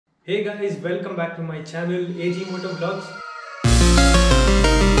Hey guys, welcome back to my channel AG Moto Vlogs.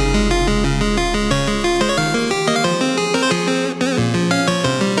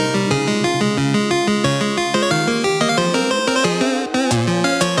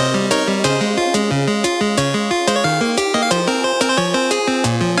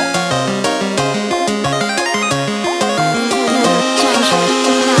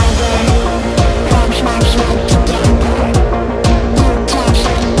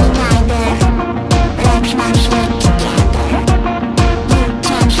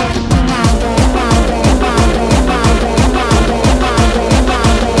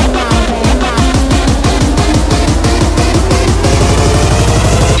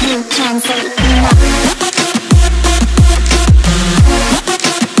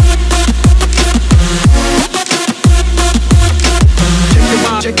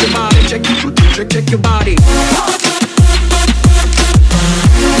 Check your body.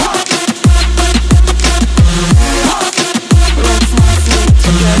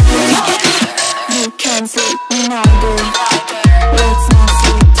 You can sleep neither. Let's not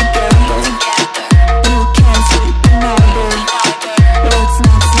sleep together. You can sleep neither. Let's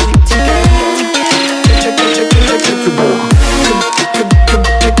not sleep together. Check your body.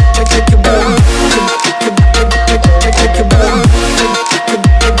 Check your body.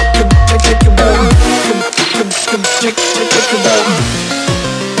 Check your body. Check your body.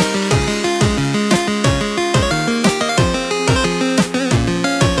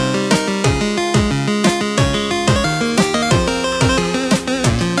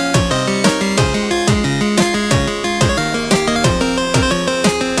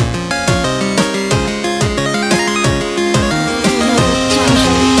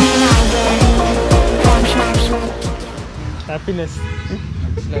 Happiness.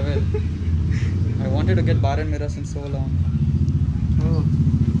 Next level. I wanted to get bar and mirror since so long. Oh.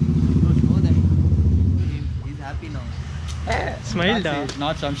 Don't know them. He's happy now. Smile da.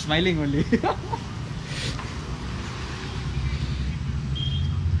 Not, I'm smiling only.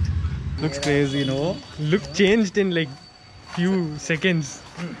 Looks crazy, no? Look changed in like few seconds.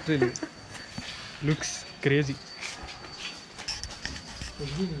 Really. Looks crazy.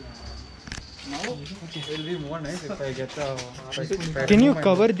 Now it will be more nice if I get the. Can you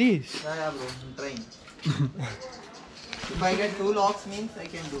cover these? Yeah, bro. I'm trying. If I get 2 locks means I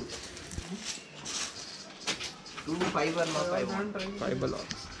can do. 2 fiber lock I want. Fiber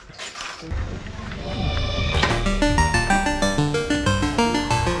locks.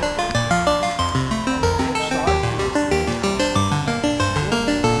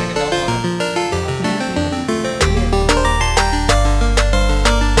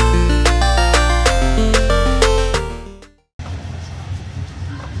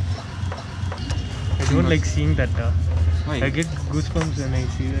 I don't like seeing that. Why? I get goosebumps when I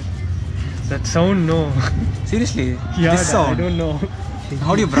see that. That sound, no. Seriously? Yeah, This da, I sound? don't know.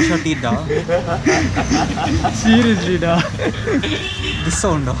 How do you brush your teeth, da? Seriously, da. This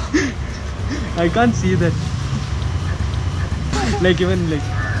sound, da. I can't see that. Like even like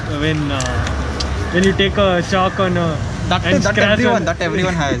when you take a shock on a and scratch on, That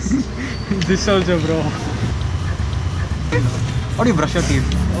everyone has. this also, bro. How do you brush your teeth?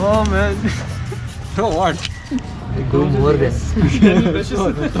 Oh man. Bro, what? Do more than.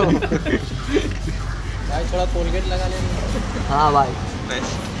 भाई थोड़ा Colgate लगा लेंगे. हाँ भाई.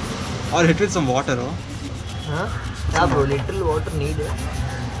 Or hit with some water, oh. Huh? Yeah, bro. Little water needed.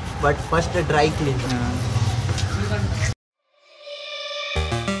 But first a dry clean.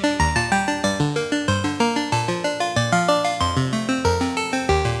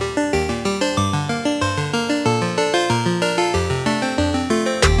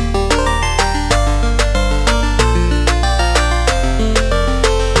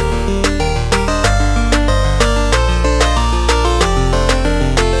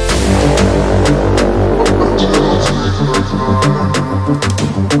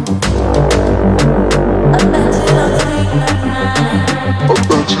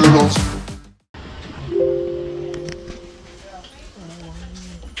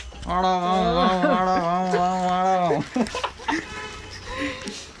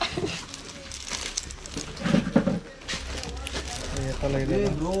 Hey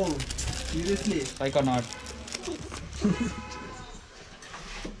bro, seriously? Like or not?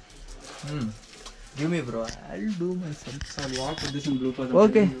 Give me, bro. I'll do myself. I'll walk with this in bloopers.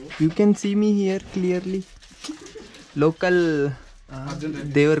 Okay, you can see me here clearly. Local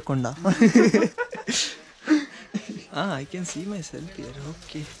Devarkonda. I can see myself here.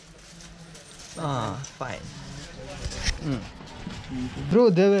 Okay. Fine. Bro,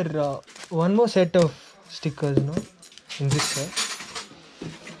 there were one more set of stickers, no? In this set.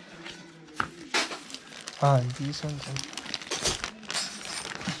 These ones.